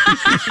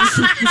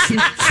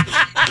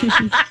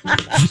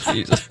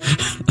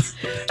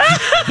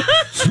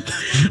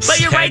 But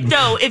you're right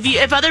though.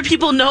 If other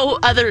people know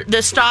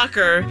the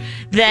stalker,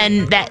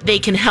 then that they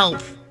can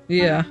help.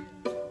 Yeah.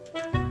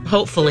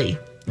 Hopefully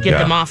get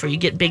them off, or you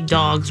get big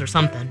dogs or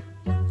something.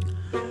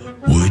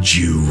 Would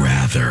you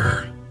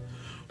rather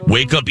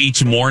wake up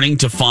each morning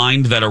to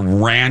find that a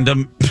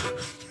random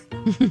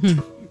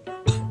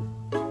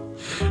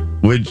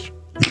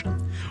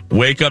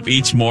wake up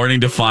each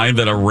morning to find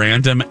that a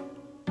random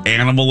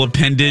animal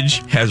appendage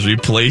has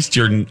replaced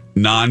your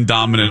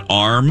non-dominant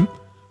arm?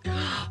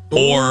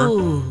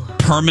 Or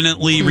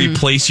permanently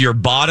replace your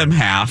bottom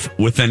half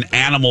with an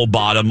animal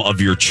bottom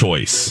of your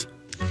choice?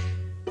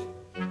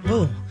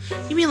 Oh,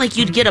 you mean like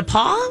you'd get a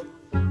paw?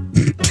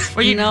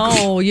 Or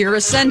you're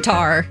a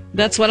centaur.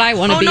 That's what I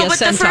want to be. A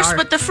centaur.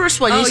 But the first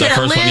one, you get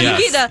a limb.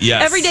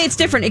 Yes. Every day it's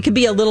different. It could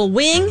be a little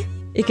wing.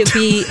 It could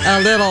be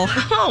a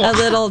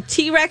little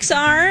T-Rex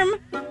arm.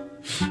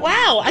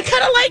 Wow, I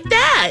kind of like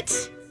that.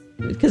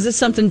 Because it's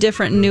something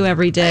different and new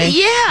every day.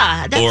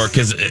 Yeah. Or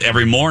because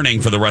every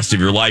morning for the rest of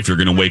your life, you're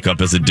going to wake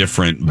up as a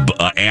different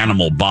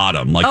animal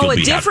bottom. Like you'll a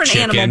be different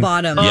animal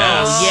bottom.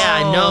 Yes.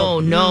 Oh,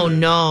 yeah.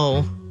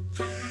 No.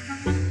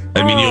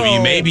 I mean,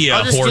 you may be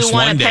a horse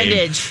one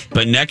appendage. day,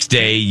 but next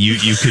day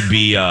you could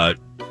be a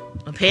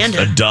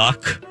panda, a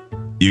duck.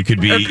 You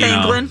could be a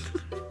penguin,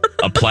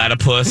 a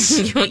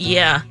platypus.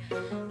 Yeah,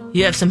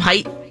 you have some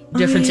height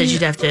differences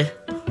you'd have to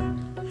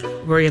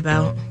worry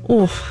about.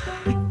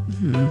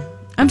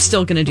 I'm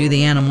still going to do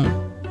the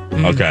animal.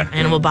 Okay.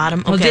 Animal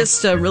bottom. Okay. Well,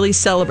 just to really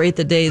celebrate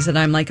the days that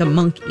I'm like a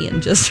monkey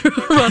and just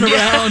run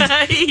around.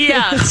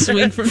 Yeah.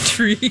 Swing from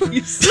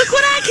trees. Look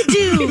what I can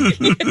do.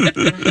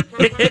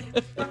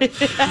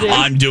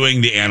 I'm doing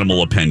the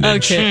animal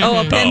appendage. Okay.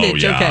 Oh,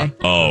 appendage. Oh, yeah. Okay.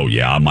 Oh,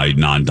 yeah. My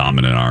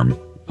non-dominant arm.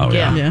 Oh,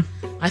 yeah.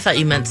 I thought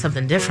you meant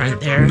something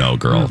different there. No,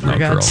 girl. For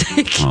God's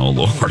sake. Oh,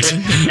 Lord.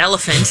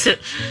 Elephant.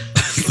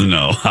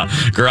 No.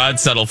 Girl, I'd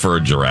settle for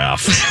a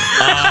giraffe.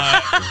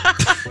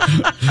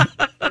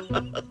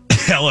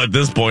 Hell, at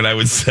this point, I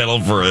would settle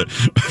for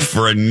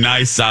a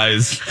nice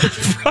size.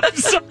 I'm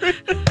sorry.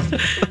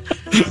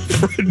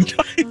 For a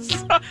nice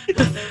size.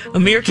 A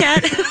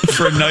meerkat?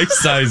 For a nice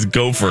size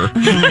gopher.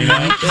 Oh,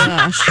 my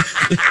gosh.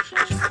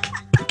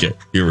 Okay,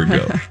 here we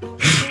go.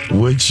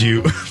 Would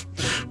you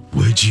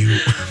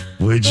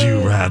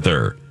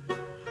rather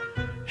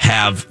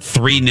have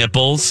 3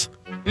 nipples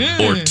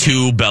or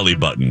 2 belly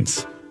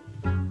buttons?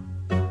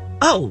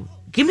 Oh,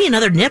 give me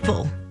another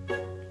nipple.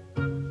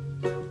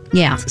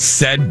 Yeah.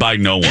 Said by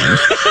no one.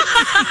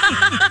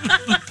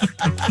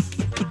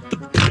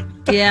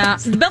 Yeah.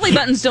 Belly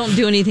buttons don't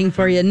do anything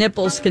for you.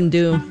 Nipples can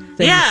do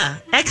things. Yeah.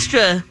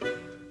 Extra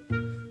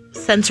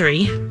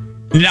sensory.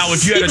 Now,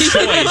 if you had a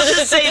choice,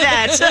 Just say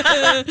that.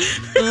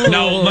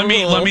 now let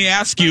me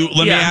ask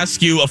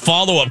you a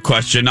follow-up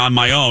question on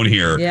my own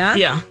here.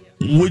 Yeah.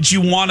 Would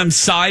you want them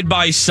side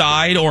by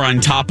side or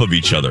on top of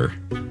each other?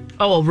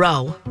 Oh, a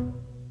row.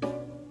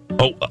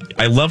 Oh,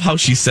 I love how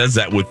she says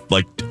that with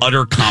like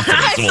utter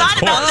confidence. I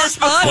thought about this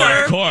before.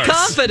 Utter Of course.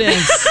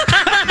 confidence.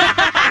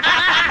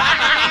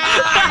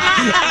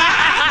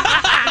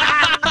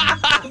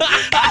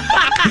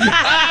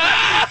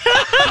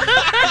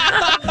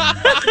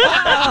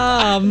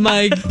 Oh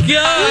my gosh.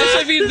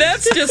 I mean,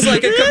 that's just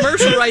like a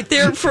commercial right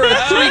there for a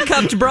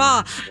 3-cupped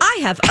bra. I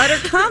have utter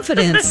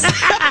confidence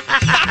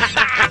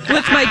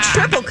with my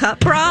triple cup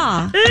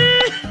bra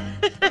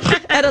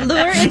at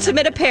Allure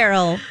Intimate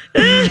Apparel.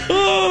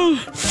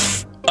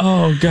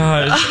 Oh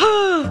gosh.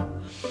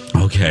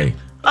 Okay.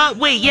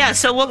 Wait, yeah.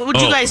 So what would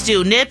you guys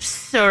do?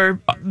 Nips or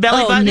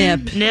belly button?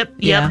 Nip. Yep.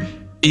 Yeah.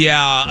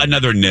 Yeah,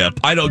 another nip.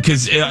 I don't,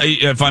 because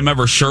if I'm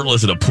ever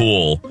shirtless at a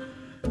pool,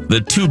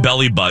 the 2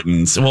 belly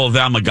buttons. Well,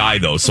 I'm a guy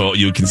though, so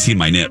you can see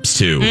my nips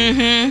too.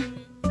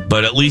 Mm-hmm.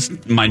 But at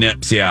least my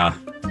nips, yeah.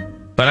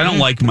 But I don't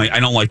like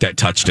that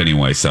touched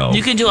anyway. So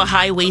you can do a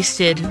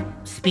high-waisted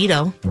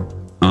Speedo.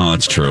 Oh,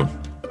 that's true.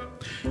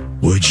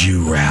 Would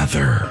you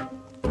rather,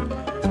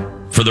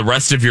 for the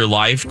rest of your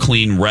life,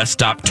 clean rest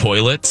stop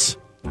toilets?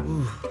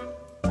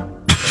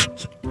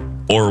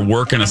 Or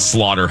work in a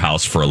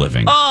slaughterhouse for a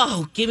living?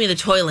 Oh, give me the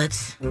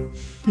toilets.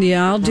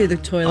 Yeah, I'll do the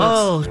toilets.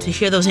 Oh, to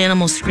hear those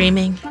animals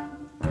screaming.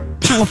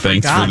 Oh,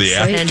 thanks for the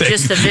And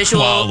just the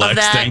visual of Lex,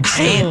 that.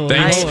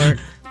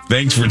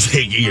 Thanks for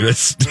taking it a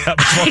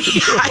step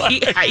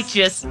further. I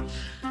just...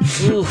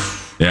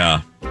 Oof.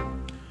 Yeah.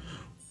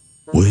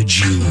 Would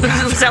you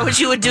rather? Is that what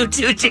you would do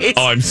too, Jason?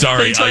 Oh, I'm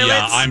sorry.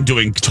 Yeah, I'm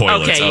doing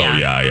toilets. Okay, yeah.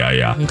 Oh,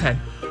 yeah. Okay.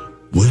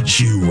 Would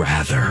you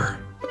rather?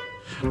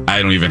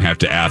 I don't even have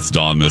to ask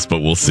Dawn this,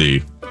 but we'll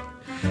see.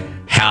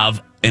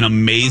 Have an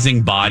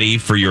amazing body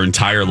for your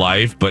entire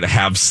life, but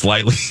have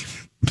slightly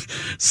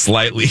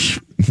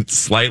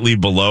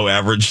below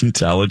average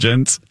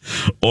intelligence,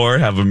 or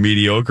have a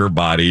mediocre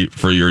body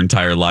for your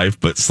entire life,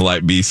 but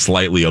be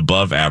slightly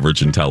above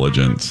average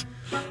intelligence?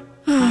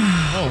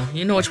 Oh,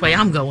 you know which way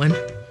I'm going.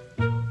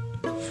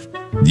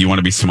 You want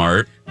to be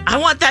smart? I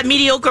want that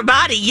mediocre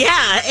body,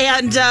 yeah,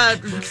 and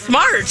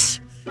smart.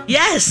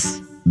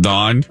 Yes.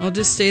 Dawn? I'll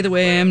just stay the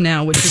way I am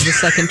now, which is the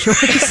second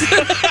choice.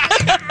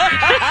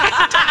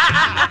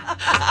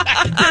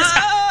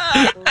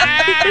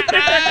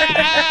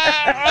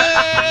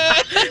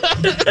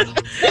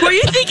 Were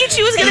you thinking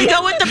she was going to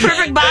go with the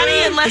perfect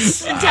body and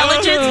less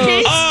intelligence,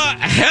 Case?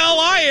 Hell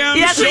I am.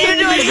 Yes, Show you're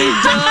doing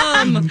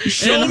dumb.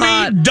 Show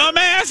me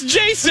dumbass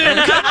Jason.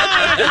 Come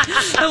on.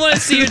 I want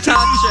to see your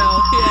talk show.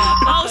 Yeah.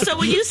 Oh, so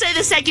when you say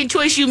the second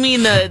choice, you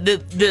mean the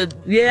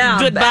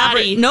good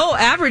body?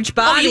 Average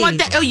body. Oh, you want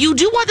that? Oh, you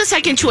do want the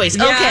second choice.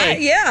 Yeah, Okay.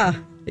 Yeah.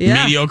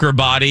 Mediocre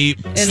body,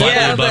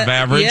 slightly above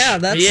average. Yeah,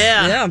 that's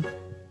yeah.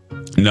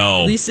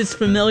 No. At least it's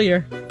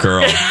familiar.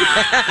 Girl.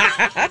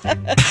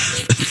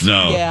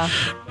 No. Yeah.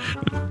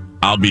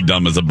 I'll be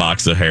dumb as a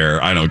box of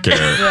hair. I don't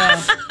care.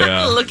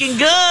 Yeah. Looking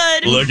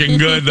good. Looking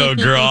good, though,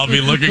 girl. I'll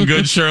be looking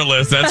good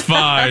shirtless. That's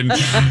fine. I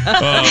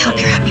hope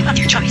you're happy with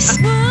your choice.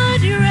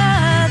 Would you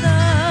rather?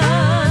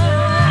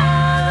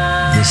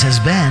 This has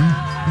been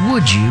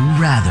Would You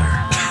Rather?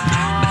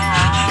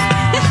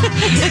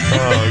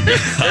 Oh,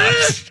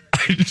 gosh.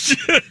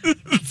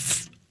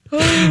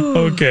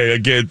 Okay,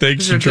 again,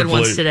 thanks to Those are good AAA.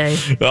 ones today.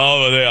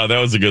 Oh, yeah, that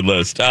was a good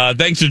list.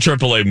 Thanks to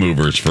AAA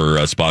Movers for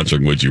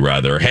sponsoring Would You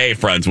Rather. Hey,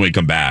 friends, when we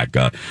come back,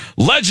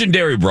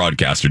 legendary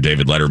broadcaster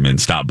David Letterman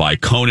stopped by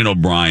Conan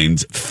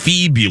O'Brien's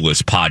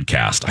Fabulous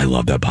podcast. I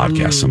love that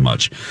podcast so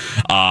much.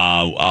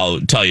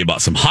 I'll tell you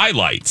about some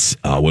highlights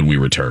when we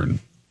return.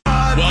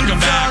 Welcome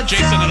back,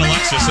 Jason and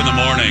Alexis in the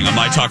morning on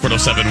My Talk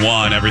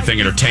 1071, Everything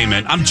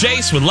Entertainment. I'm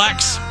Jace with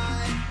Lex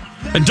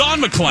and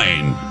Dawn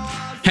McClain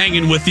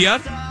hanging with you.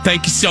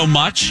 Thank you so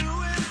much.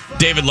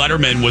 David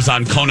Letterman was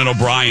on Conan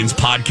O'Brien's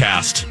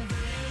podcast.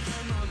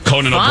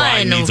 Conan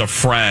O'Brien Needs a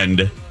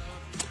Friend.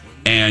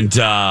 And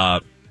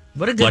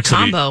what a good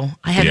combo.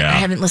 I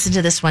haven't listened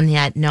to this one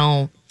yet.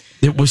 No.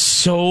 It was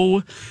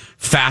so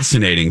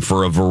fascinating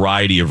for a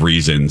variety of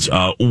reasons.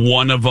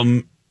 One of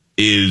them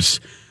is,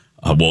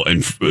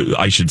 and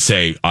I should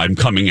say, I'm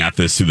coming at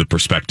this through the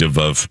perspective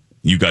of,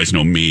 you guys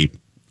know me.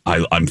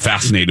 I'm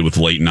fascinated with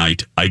late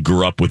night. I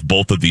grew up with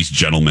both of these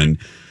gentlemen.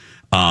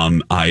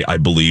 I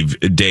believe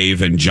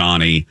Dave and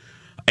Johnny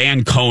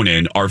and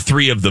Conan are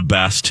three of the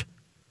best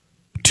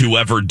to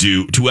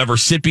ever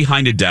sit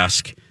behind a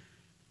desk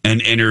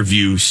and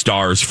interview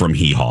stars from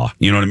Hee Haw.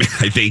 You know what I mean?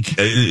 I think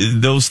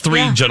those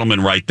three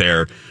gentlemen right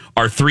there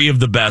are three of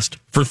the best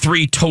for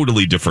three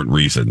totally different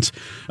reasons.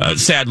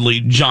 Sadly,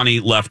 Johnny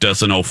left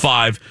us in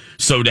 2005.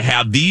 So to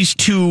have these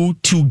two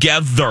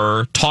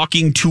together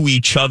talking to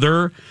each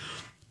other,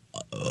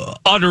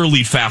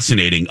 utterly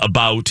fascinating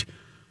about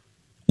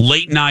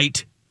late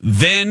night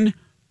then,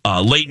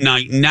 late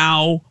night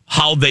now,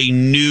 how they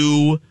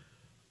knew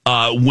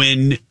how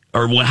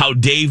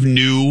Dave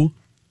knew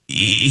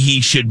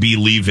he should be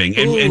leaving.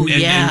 And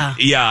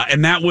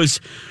that was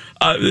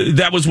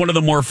one of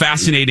the more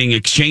fascinating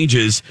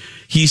exchanges.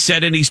 He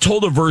said, and he's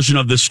told a version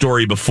of this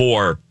story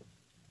before,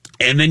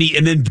 and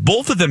then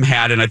both of them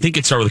had, and I think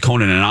it started with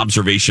Conan, an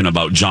observation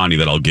about Johnny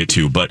that I'll get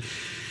to, but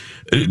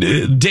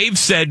Dave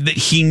said that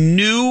he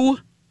knew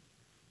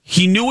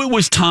it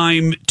was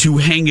time to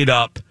hang it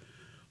up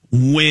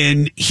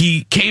when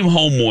he came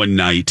home one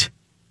night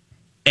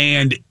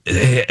and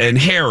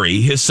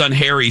Harry, his son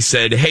Harry,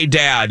 said, "Hey,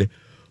 Dad,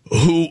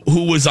 who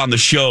was on the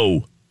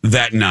show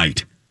that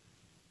night?"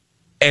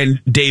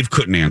 And Dave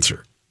couldn't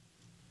answer.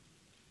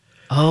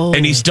 Oh.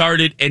 And he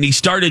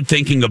started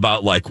thinking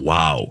about like,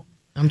 wow.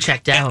 I'm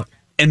checked out.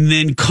 And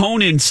then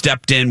Conan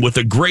stepped in with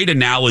a great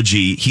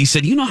analogy. He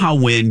said, you know how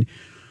when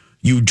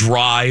you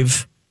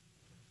drive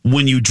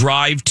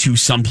to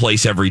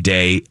someplace every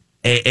day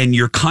and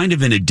you're kind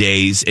of in a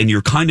daze and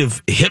you're kind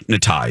of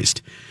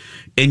hypnotized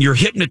and you're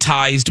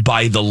hypnotized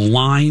by the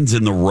lines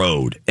in the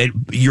road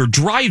and you're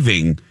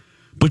driving,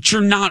 but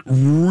you're not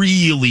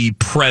really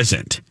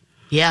present.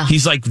 Yeah.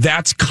 He's like,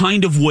 that's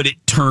kind of what it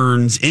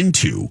turns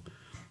into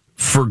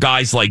for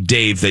guys like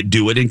Dave that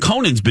do it. And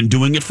Conan's been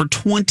doing it for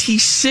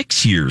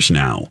 26 years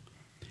now.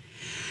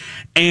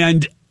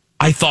 And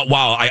I thought,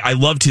 wow, I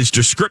loved his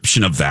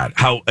description of that.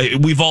 How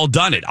we've all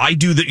done it.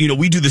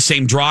 We do the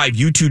same drive.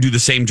 You two do the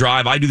same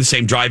drive. I do the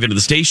same drive into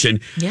the station.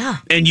 Yeah.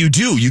 And you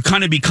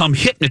kind of become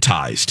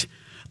hypnotized.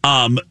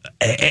 Some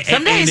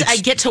days I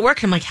get to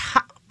work and I'm like,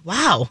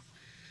 wow,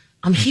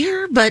 I'm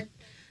here, but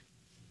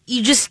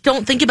you just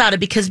don't think about it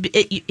because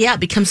it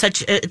becomes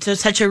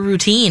such a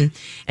routine,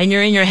 and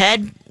you're in your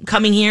head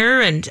coming here.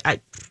 And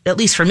at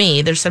least for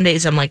me, there's some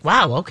days I'm like,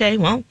 wow, okay,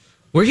 well,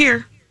 we're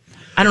here.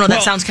 I don't know.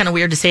 That sounds kind of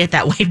weird to say it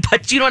that way,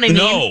 but you know what I mean?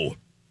 No.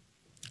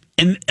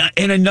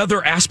 And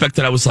another aspect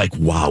that I was like,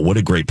 wow, what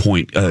a great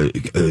point.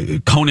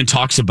 Conan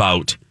talks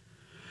about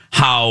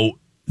how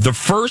the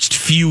first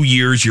few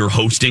years you're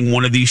hosting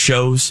one of these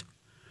shows,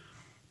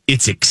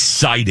 it's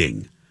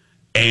exciting.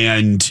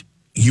 And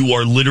you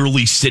are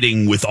literally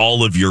sitting with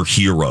all of your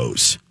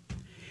heroes.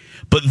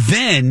 But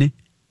then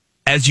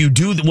as you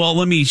do,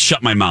 let me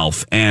shut my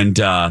mouth. And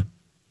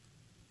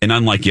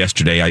unlike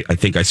yesterday, I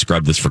think I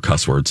scrubbed this for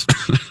cuss words.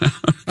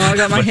 I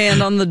got my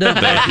hand on the door.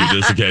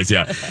 Just in case,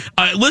 yeah.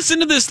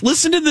 Listen to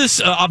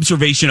this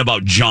observation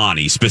about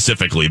Johnny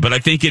specifically, but I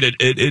think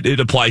it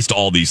applies to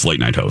all these late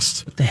night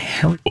hosts. What the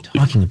hell are you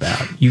talking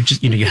about?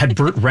 You had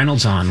Burt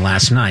Reynolds on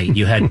last night.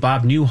 You had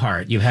Bob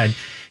Newhart. You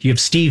have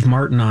Steve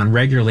Martin on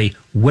regularly.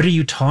 What are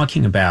you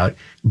talking about?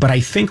 But I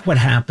think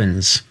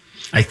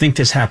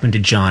this happened to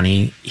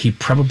Johnny. He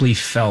probably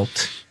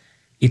felt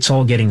it's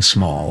all getting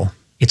small.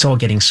 It's all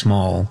getting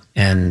small.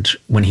 And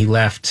when he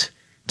left,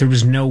 there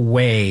was no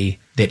way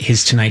that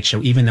his Tonight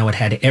Show, even though it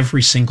had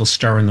every single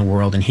star in the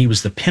world and he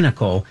was the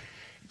pinnacle,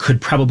 could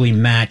probably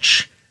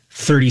match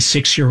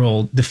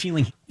 36-year-old, the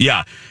feeling.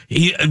 Yeah.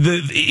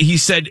 He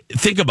said,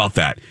 think about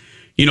that.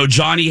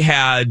 Johnny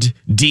had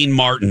Dean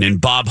Martin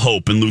and Bob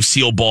Hope and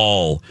Lucille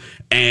Ball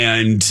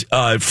and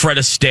Fred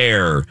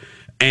Astaire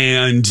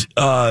and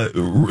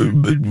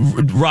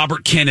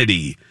Robert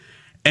Kennedy.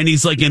 And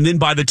he's like, and then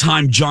by the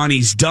time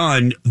Johnny's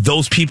done,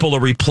 those people are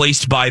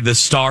replaced by the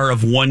star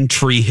of One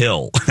Tree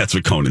Hill. That's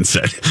what Conan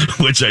said,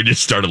 which I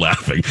just started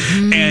laughing.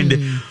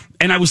 And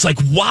I was like,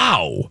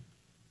 wow.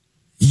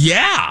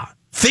 Yeah.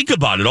 Think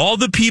about it. All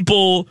the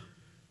people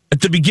at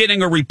the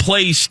beginning are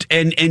replaced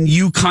and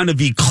you kind of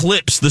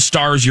eclipse the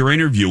stars you're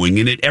interviewing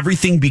and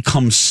everything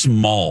becomes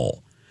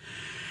small.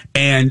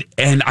 And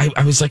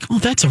I was like, oh,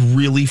 that's a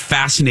really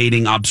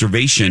fascinating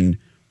observation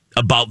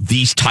about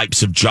these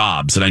types of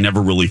jobs that I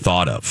never really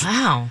thought of.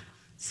 Wow.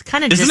 It's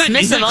kind of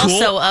dismissive cool?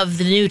 Also of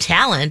the new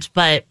talent,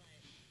 but...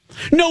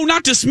 No,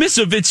 not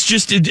dismissive. It's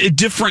just a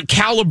different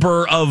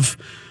caliber of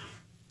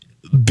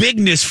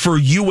bigness for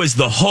you as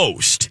the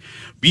host.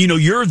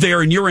 You're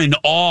there and you're in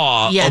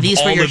awe of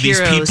all of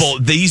these people.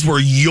 These were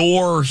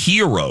your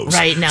heroes.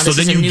 Right, now this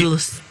is a new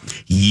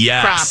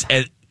Yes. crop.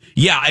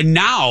 And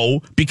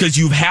now, because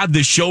you've had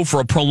this show for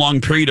a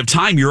prolonged period of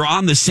time, you're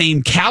on the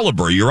same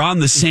caliber. You're on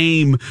the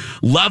same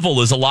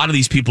level as a lot of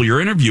these people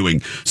you're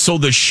interviewing. So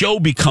the show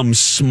becomes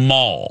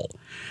small.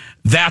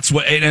 That's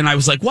what, and I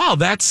was like, wow,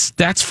 that's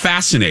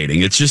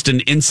fascinating. It's just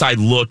an inside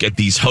look at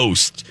these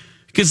hosts.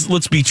 Because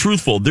let's be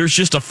truthful, there's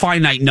just a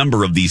finite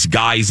number of these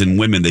guys and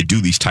women that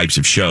do these types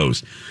of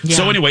shows. Yeah.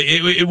 So anyway,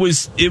 it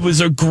was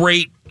a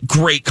great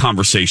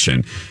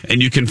conversation,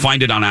 and you can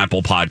find it on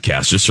Apple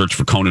Podcasts. Just search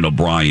for Conan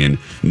O'Brien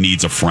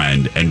Needs a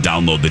Friend and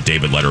download the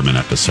David Letterman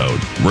episode.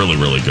 Really,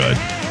 really good.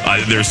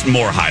 There's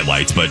more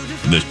highlights, but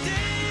the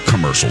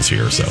commercials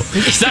here. So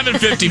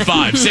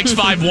 755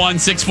 651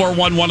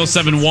 641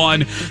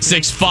 1071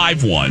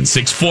 651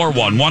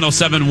 641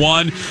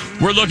 1071.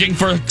 We're looking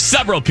for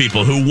several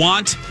people who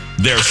want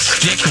their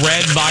stick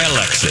read by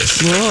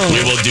Alexis. Whoa.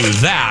 We will do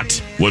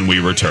that when we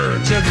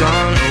return. You're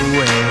gone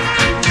away.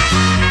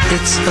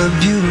 It's a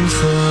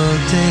beautiful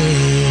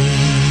day.